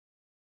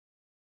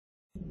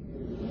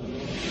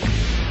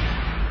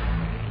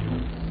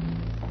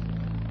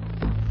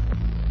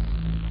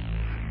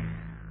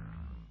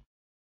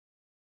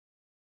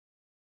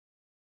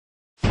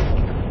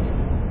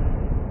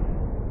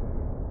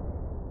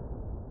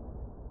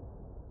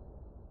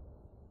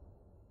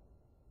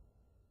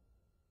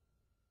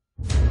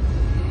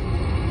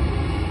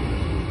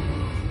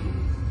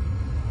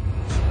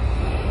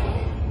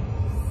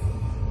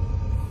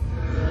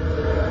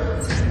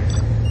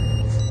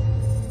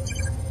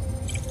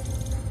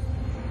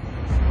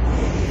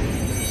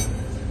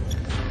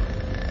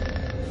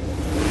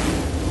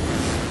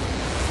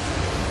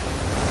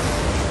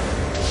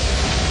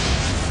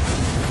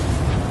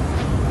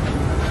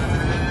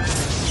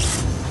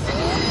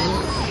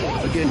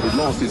At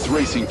last it's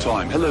racing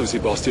time. Hello,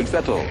 Sebastian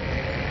Vettel.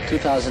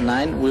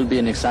 2009 will be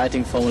an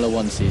exciting Formula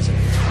One season.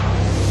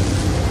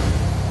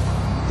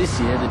 This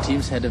year the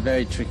teams had a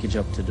very tricky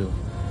job to do.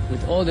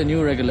 With all the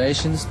new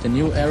regulations, the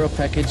new aero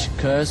package,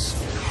 KERS,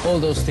 all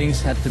those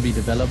things had to be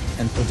developed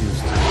and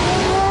produced.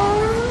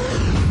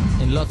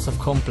 In lots of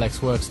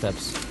complex work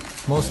steps,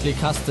 mostly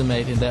custom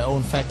made in their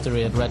own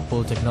factory at Red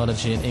Bull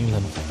Technology in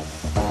England.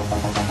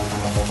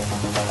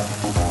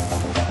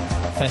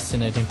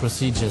 Fascinating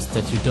procedures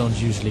that you don't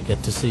usually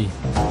get to see.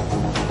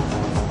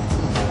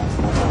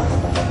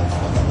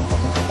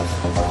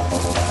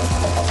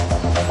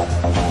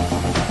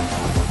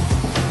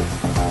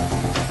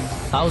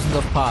 Thousands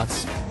of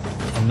parts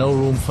and no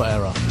room for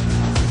error.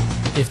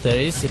 If there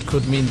is, it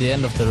could mean the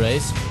end of the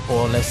race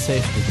or less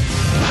safety.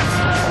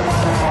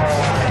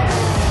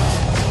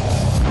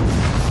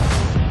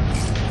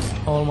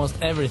 Almost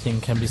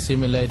everything can be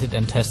simulated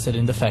and tested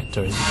in the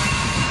factory.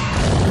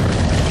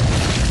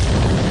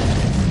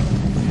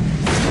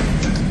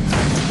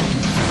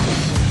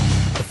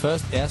 The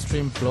first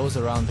airstream blows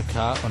around the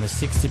car on a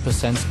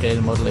 60%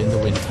 scale model in the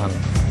wind tunnel.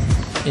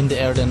 In the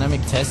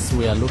aerodynamic tests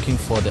we are looking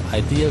for the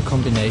ideal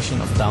combination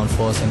of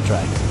downforce and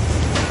drag.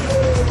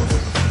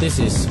 This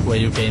is where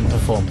you gain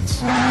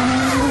performance.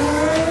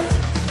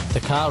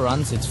 The car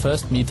runs its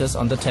first meters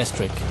on the test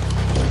rig.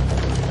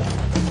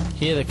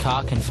 Here the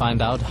car can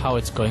find out how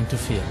it's going to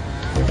feel.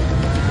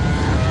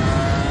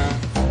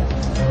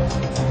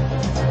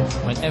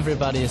 When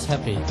everybody is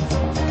happy,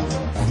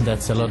 and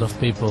that's a lot of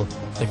people,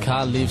 the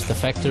car leaves the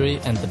factory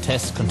and the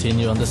tests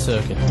continue on the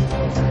circuit.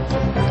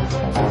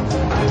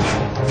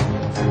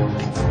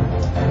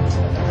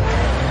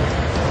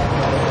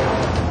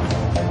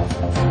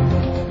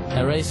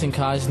 A racing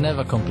car is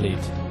never complete.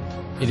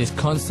 It is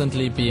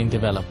constantly being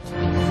developed.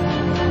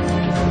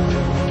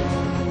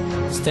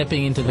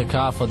 Stepping into the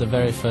car for the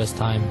very first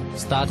time,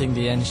 starting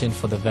the engine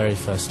for the very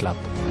first lap.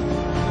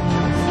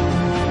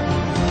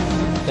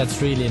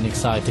 That's really an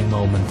exciting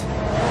moment.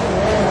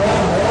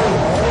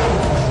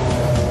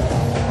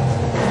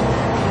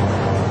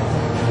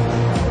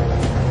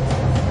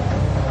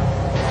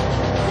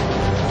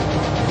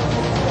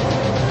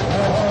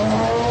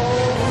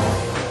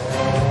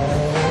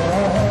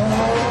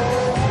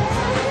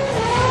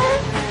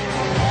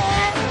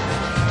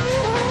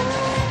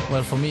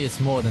 Well, for me it's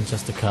more than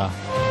just a car.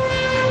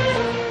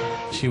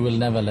 She will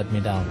never let me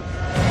down.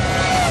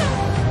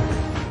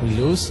 We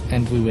lose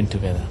and we win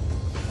together.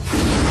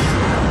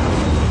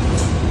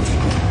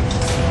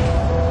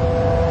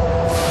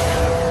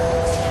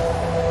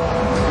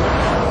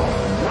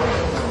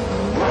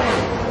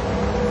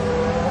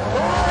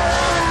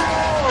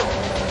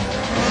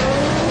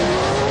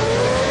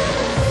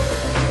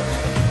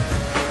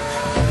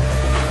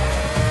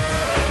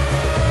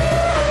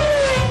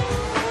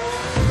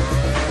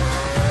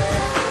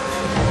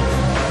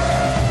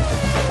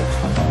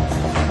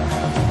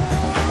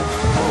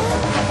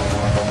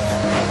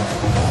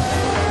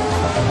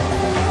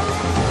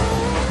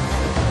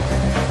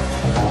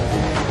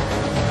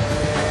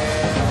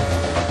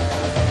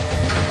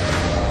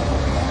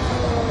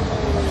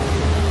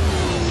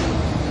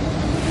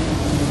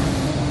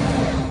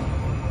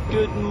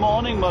 Good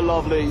morning, my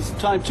lovelies.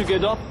 Time to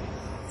get up